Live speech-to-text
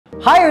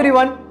Hi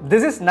everyone,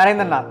 this is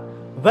Narendranath.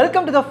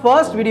 Welcome to the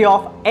first video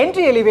of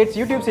Entri Elevate's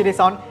YouTube series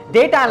on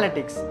Data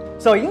Analytics.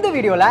 So இந்த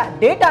வீடியோல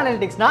Data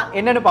Analyticsனா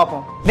என்னன்னு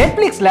பாப்போம்.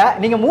 Netflixல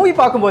நீங்க movie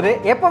பாக்கும்போது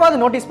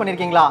எப்பவாவது நோட்டீஸ்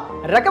பண்ணிருக்கீங்களா?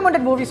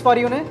 Recommended movies for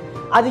youனு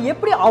அது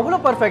எப்படி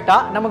அவ்வளவு பெர்ஃபெக்ட்டா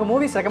நமக்கு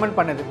மூவிஸ் ரெக்கமெண்ட்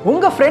பண்ணுது.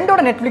 உங்க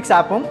ஃப்ரெண்டோட Netflix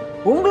ஆப்பும்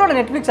உங்களோட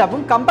Netflix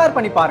ஆப்பும் கம்பேர்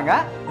பண்ணி பாருங்க.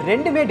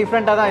 ரெண்டுமே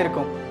டிஃபரண்டா தான்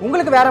இருக்கும்.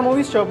 உங்களுக்கு வேற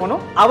மூவிஸ் ஷோ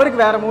பண்ணும், அவருக்கு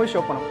வேற மூவிஸ்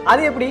ஷோ பண்ணும்.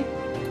 அது எப்படி?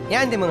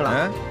 ஏன் தெரியுங்களா?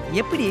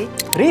 எப்படி?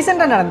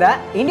 ரீசெண்டா நடந்த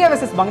இந்தியா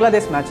வெர்சஸ்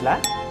பங்களாதேஷ் மேட்ச்ல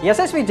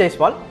எஸ்எஸ்வி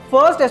ஜெய்ஸ்வால்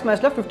ஃபர்ஸ்ட் டெஸ்ட்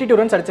மேட்ச்ல 52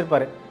 ரன்ஸ்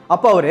அடிச்சிருப்பாரு.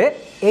 அப்போ அவரு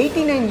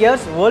 89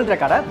 இயர்ஸ் வேர்ல்ட்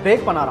ரெக்கார்டை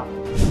பிரேக் பண்ணாராம்.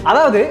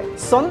 அதாவது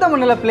சொந்த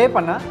மண்ணில் ப்ளே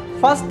பண்ண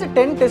ஃபர்ஸ்ட்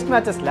 10 டெஸ்ட்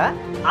மேட்சஸ்ல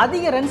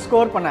அதிக ரன்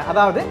ஸ்கோர் பண்ண,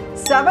 அதாவது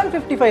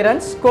 755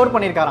 ரன்ஸ் ஸ்கோர்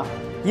பண்ணியிருக்காராம்.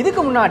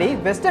 இதுக்கு முன்னாடி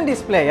west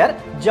Indies player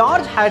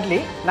George Hadley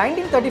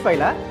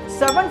 1935ல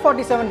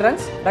 747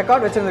 runs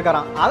record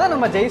வச்சிருந்திருக்காராம். அதை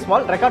நம்ம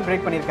ஜெய்ஸ்வால் ரெக்கார்ட்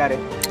பிரேக் பண்ணியிருக்காரு.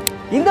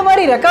 இந்த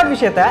மாதிரி ரெக்கார்ட்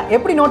விஷயத்தை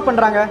எப்படி நோட்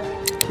பண்றாங்க?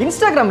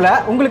 இன்ஸ்டாகிராம்ல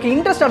உங்களுக்கு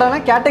இன்ட்ரெஸ்டடான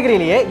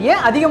கேட்டகரியிலேயே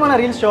ஏன் அதிகமான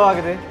ரீல்ஸ் ஷோ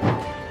ஆகுது?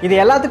 இது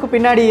எல்லாத்துக்கும்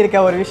பின்னாடி இருக்க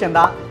ஒரு விஷயம்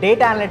தான்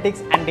data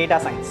analytics and data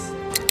science.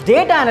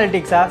 Data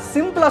அனலிட்டிக்ஸை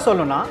சிம்பிளா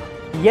சொல்லணும்னா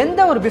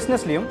எந்த ஒரு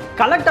பிஸ்னஸ்லையும்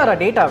கலெக்ட் ஆகிற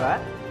டேட்டாவை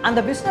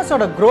அந்த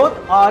பிஸ்னஸோட growth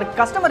ஆர்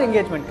கஸ்டமர்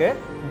என்கேஜ்மெண்ட்க்கு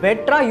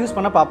பெட்டரா யூஸ்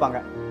பண்ண பார்ப்பாங்க.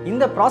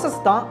 இந்த ப்ராசஸ்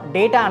தான்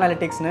டேட்டா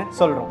அனலிட்டிக்ஸ்னு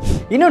சொல்றோம்.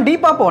 இன்னும்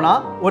டீப்பா போனா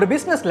ஒரு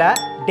பிஸ்னஸ்ல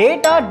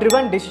டேட்டா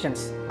ட்ரிவன்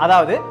டிசிஷன்ஸ்,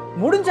 அதாவது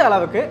முடிஞ்ச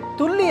அளவுக்கு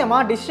துல்லியமா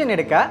டிசிஷன்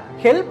எடுக்க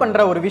ஹெல்ப்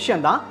பண்ற ஒரு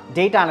விஷயம் தான்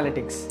டேட்டா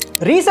அனலிட்டிக்ஸ்.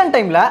 ரீசன்ட்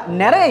டைம்ல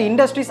நிறைய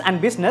இண்டஸ்ட்ரீஸ்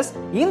அண்ட் பிசினஸ்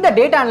இந்த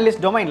டேட்டா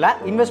அனலிஸ்ட் டொமைன்ல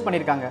இன்வெஸ்ட்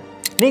பண்ணிருக்காங்க.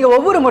 நீங்க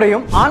ஒவ்வொரு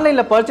முறையும்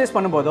ஆன்லைன்ல பர்ச்சேஸ்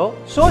பண்ணும்போதோ,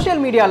 சோஷியல்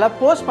மீடியால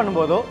போஸ்ட்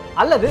பண்ணும்போதோ,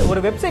 அல்லது ஒரு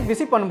வெப்சைட்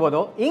விசிட்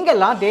பண்ணும்போதோ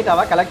இங்கெல்லாம்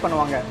டேட்டாவை கலெக்ட்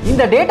பண்ணுவாங்க.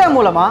 இந்த டேட்டா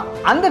மூலமா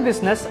அந்த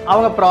பிசினஸ்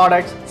அவங்க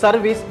ப்ராடக்ட்ஸ்,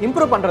 சர்வீஸ்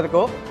இம்ப்ரூவ்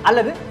பண்றதுக்கோ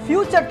அல்லது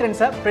ஃபியூச்சர்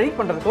ட்ரெண்ட்ஸை ப்ரெடிக்ட்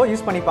பண்றதுக்கோ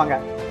யூஸ் பண்ணிப்பாங்க.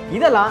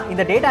 இதெல்லாம்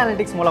இந்த டேட்டா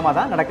அனலிட்டிக்ஸ் மூலமா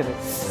தான் நடக்குது.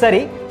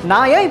 சரி,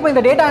 நான் ஏன் இப்போ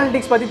இந்த டேட்டா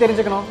அனலிட்டிக்ஸ் பத்தி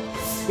தெரிஞ்சுக்கணும்?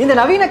 இந்த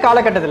நவீன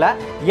காலகட்டத்தில்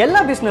எல்லா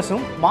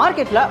பிசினஸும்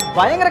மார்க்கெட்ல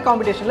பயங்கர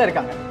காம்படிஷன்ல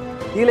இருக்காங்க.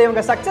 இதுல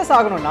இவங்க சக்சஸ்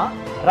ஆகணும்னா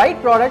right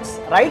products,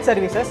 right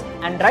services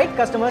and right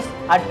customers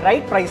at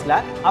right பிரைஸ்ல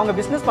அவங்க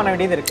பிசினஸ் பண்ண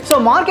வேண்டியது இருக்கு. ஸோ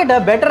மார்க்கெட்டை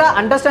பெட்டரா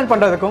அண்டர்ஸ்டாண்ட்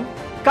பண்றதுக்கும்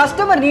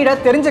கஸ்டமர் நீடை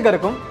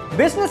தெரிஞ்சுக்கிறதுக்கும்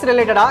பிசினஸ்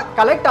ரிலேட்டடா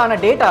கலெக்ட் ஆன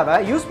டேட்டாவை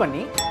யூஸ்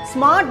பண்ணி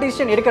ஸ்மார்ட்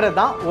டிசிஷன் எடுக்கிறது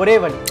தான் ஒரே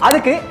வழி.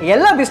 அதுக்கு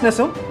எல்லா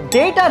பிசினஸும்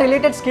டேட்டா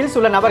ரிலேட்டட் ஸ்கில்ஸ்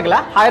உள்ள நபர்களை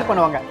ஹையர்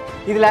பண்ணுவாங்க.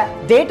 இதுல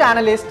data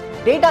analyst,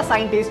 data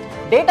scientist,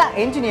 data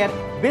engineer,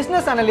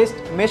 business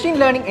analyst, machine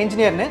learning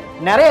என்ஜினியர்னு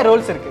நிறைய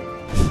ரோல்ஸ் இருக்கு.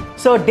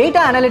 So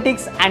data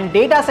analytics and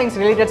data science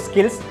related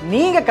skills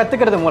நீங்க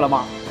கத்துக்கிறது மூலமா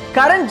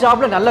கரண்ட்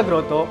ஜாப்ல நல்ல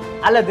growth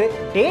அல்லது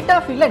டேட்டா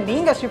ஃபீல்ட்ல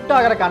நீங்க ஷிஃப்ட்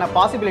ஆகிறதுக்கான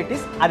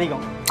பாசிபிலிட்டிஸ்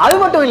அதிகம். அது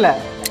மட்டும் இல்ல,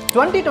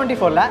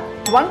 2024ல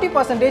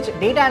 20%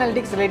 data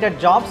analytics related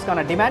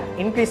ஜாப்ஸ்க்கான demand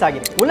increase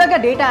ஆகிருக்கு. உலக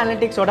டேட்டா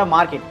அனலிட்டிக்ஸோட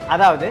மார்க்கெட்,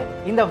 அதாவது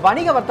இந்த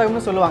வணிக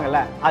வர்த்தகம்னு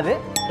சொல்லுவாங்கல்ல, அது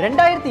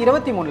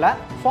 2023ல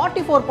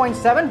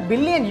 $44.7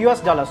 billion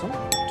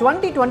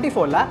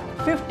 2024ல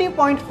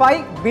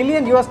 $50.5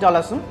 billion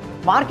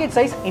market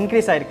size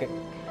increase ஆயிருக்கு.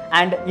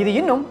 அண்ட் இது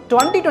இன்னும்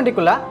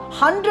 2020க்குள்ள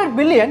 $100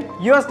 பில்லியன்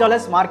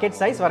மார்க்கெட்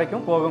சைஸ்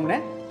வரைக்கும் போகும்னு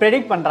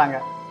ப்ரெடிக்ட் பண்றாங்க.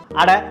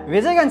 அட,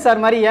 விஜயகாந்த்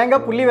சார் மாதிரி ஏங்க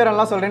புள்ளி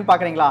விவரம்லாம் சொல்றேன்னு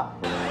பாக்குறீங்களா?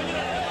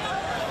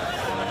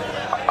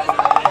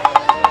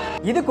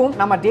 இதுக்கும்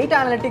நம்ம டேட்டா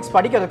அனலிட்டிக்ஸ்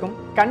படிக்கிறதுக்கும்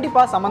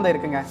கண்டிப்பா சம்பந்தம்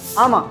இருக்குங்க.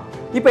 ஆமா,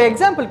 இப்போ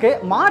எக்ஸாம்பிளுக்கு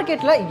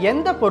மார்க்கெட்ல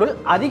எந்த பொருள்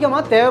அதிகமா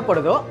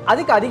தேவைப்படுதோ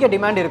அதுக்கு அதிக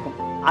டிமாண்ட் இருக்கும்.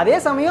 அதே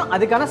சமயம்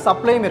அதுக்கான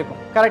சப்ளையும் இருக்கும்.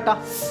 கரெக்டா?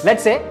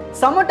 லெட்ஸ் சே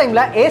சம்மர்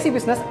டைம்ல ஏசி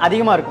பிசினஸ்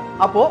அதிகமா இருக்கும்.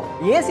 அப்போ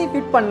ஏசி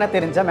ஃபிட் பண்ண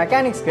தெரிஞ்ச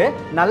மெக்கானிக்ஸ்க்கு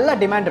நல்ல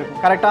டிமாண்ட் இருக்கும்.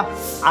 கரெக்டா?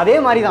 அதே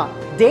மாதிரி தான்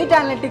டேட்டா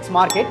அனலிட்டிக்ஸ்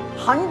மார்க்கெட்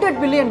 $100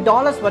 பில்லியன்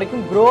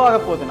வரைக்கும் க்ரோ ஆக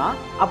போகுதுன்னா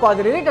அப்போ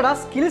அது ரிலேட்டடா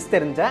ஸ்கில்ஸ்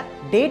தெரிஞ்ச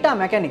டேட்டா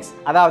மெக்கானிக்ஸ்,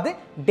 அதாவது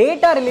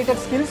டேட்டா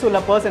ரிலேட்டட் ஸ்கில்ஸ் உள்ள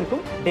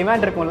பர்சனுக்கும்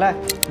டிமாண்ட் இருக்கும்ல.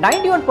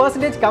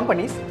 91%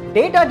 கம்பெனிஸ்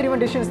டேட்டா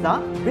ட்ரிவன் டிசிஷன்ஸ் தான்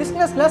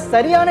பிசினஸ்ல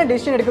சரியான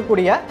டிசிஷன்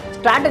எடுக்கக்கூடிய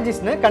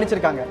ஸ்ட்ராட்டஜிஸ்னு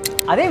கணிச்சிருக்காங்க.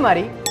 அதே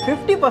மாதிரி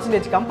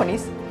 50%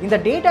 கம்பெனிஸ் இந்த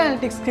டேட்டா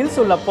அனலிட்டிக்ஸ் ஸ்கில்ஸ்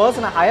உள்ள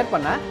பர்சனை ஹையர்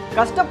பண்ண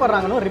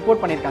கஷ்டப்படுறாங்கன்னு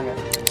ரிப்போர்ட் பண்ணியிருக்காங்க.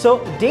 ஸோ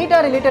டேட்டா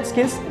ரிலேட்டட்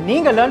ஸ்கில்ஸ்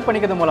நீங்க லேர்ன்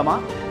பண்ணிக்கிறது மூலமா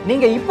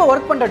நீங்க இப்போ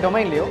ஒர்க் பண்ற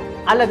டொமைன்லயோ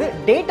அல்லது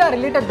டேட்டா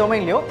ரிலேட்டட்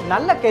டொமைன்லயோ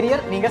நல்ல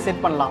கெரியர் நீங்க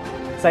செட் பண்ணலாம்.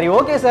 சரி,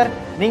 ஓகே சார்,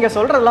 நீங்க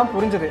சொல்றதெல்லாம்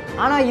புரிஞ்சுது.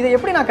 ஆனா இதை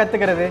எப்படி நான்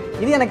கத்துக்கிறது?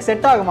 இது எனக்கு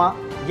செட் ஆகுமா?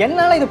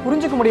 என்னால இதை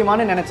புரிஞ்சுக்க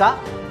முடியுமான்னு நினைச்சா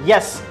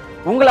எஸ்,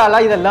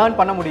 உங்களால இதை லேர்ன்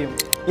பண்ண முடியும்.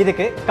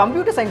 இதுக்கு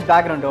கம்ப்யூட்டர் சயின்ஸ்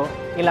பேக்ரவுண்டோ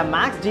இல்ல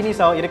மேக்ஸ்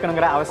ஜீனியஸோ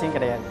இருக்கணுங்கிற அவசியம்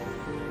கிடையாது.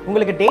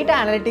 உங்களுக்கு data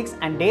analytics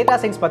and data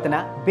science பத்தின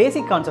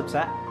பேசிக்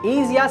கான்செப்ட்ஸை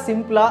ஈஸியா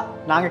சிம்பிளா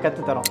நாங்க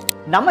கத்து தரோம்.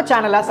 நம்ம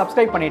சேனலை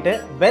சப்ஸ்கிரைப் பண்ணிட்டு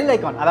பெல்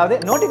ஐகான், அதாவது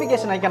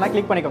நோட்டிபிகேஷன் ஐக்கானை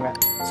கிளிக் பண்ணிக்கோங்க.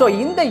 ஸோ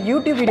இந்த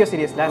யூடியூப் வீடியோ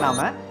சீரிஸ்ல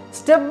நாம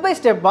ஸ்டெப் பை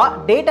ஸ்டெப்பா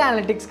டேட்டா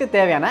அனலிட்டிக்ஸ்க்கு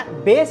தேவையான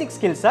பேசிக்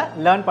ஸ்கில்ஸை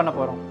லேர்ன் பண்ண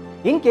போறோம்.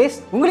 இன்கேஸ்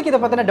உங்களுக்கு இதை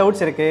பத்தின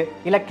டவுட்ஸ் இருக்கு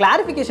இல்ல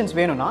கிளாரிஃபிகேஷன்ஸ்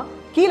வேணும்னா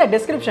கீழே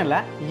டிஸ்கிரிப்ஷன்ல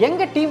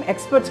எங்க டீம்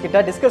எக்ஸ்பர்ட்ஸ் கிட்ட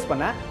டிஸ்கஸ்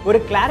பண்ண ஒரு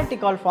கிளாரிட்டி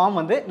கால் ஃபார்ம்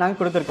வந்து நாங்க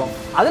கொடுத்துருக்கோம்.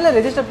 அதுல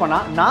ரெஜிஸ்டர் பண்ணா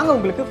நாங்க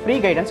உங்களுக்கு ஃப்ரீ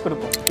கைடன்ஸ்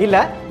கொடுப்போம். இல்ல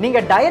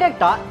நீங்க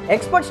டைரக்டா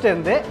எக்ஸ்பர்ட்ஸ்ல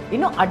இருந்து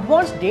இன்னும்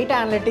advance data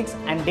analytics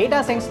and data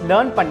science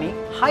learn பண்ணி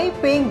ஹை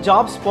பேயிங்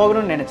ஜாப்ஸ்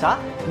போகணும்னு நினைச்சா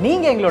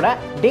நீங்க எங்களோட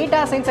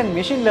data science and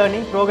machine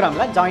learning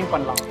ப்ரோக்ராம்ல ஜாயின்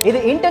பண்ணலாம்.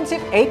 இது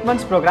intensive 8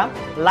 months program,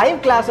 live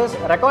classes,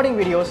 recording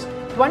videos,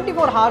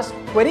 24 hours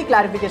query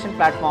clarification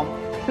platform,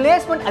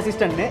 placement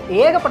assistant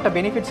ஏகப்பட்ட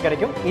பெனிஃபிட்ஸ்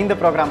கிடைக்கும் இந்த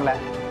ப்ரோக்ராம்ல.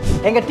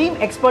 எங்க டீம்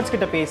எக்ஸ்பர்ட்ஸ்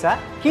கிட்ட பேச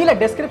கீழே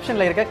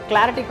டெஸ்கிரிப்ஷன்ல இருக்க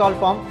கிளாரிட்டி கால்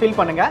ஃபார்ம் ஃபில்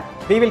பண்ணுங்க.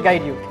 we will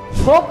guide you.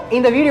 hope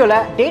இந்த வீடியோல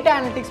டேட்டா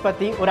அனலிட்டிக்ஸ்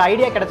பத்தி ஒரு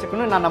ஐடியா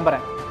கிடைச்சிருக்குன்னு நான்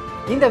நம்புறேன்.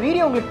 இந்த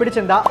வீடியோ உங்களுக்கு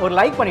பிடிச்சிருந்தா ஒரு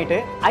லைக் பண்ணிட்டு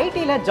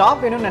ஐடில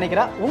ஜாப் வேணும்னு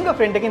நினைக்கிற உங்க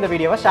ஃப்ரெண்டுக்கு இந்த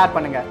வீடியோவை ஷேர்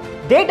பண்ணுங்க.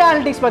 டேட்டா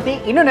அனலிட்டிக்ஸ் பத்தி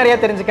இன்னும் நிறைய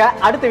தெரிஞ்சுக்க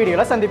அடுத்த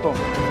வீடியோல சந்திப்போம்.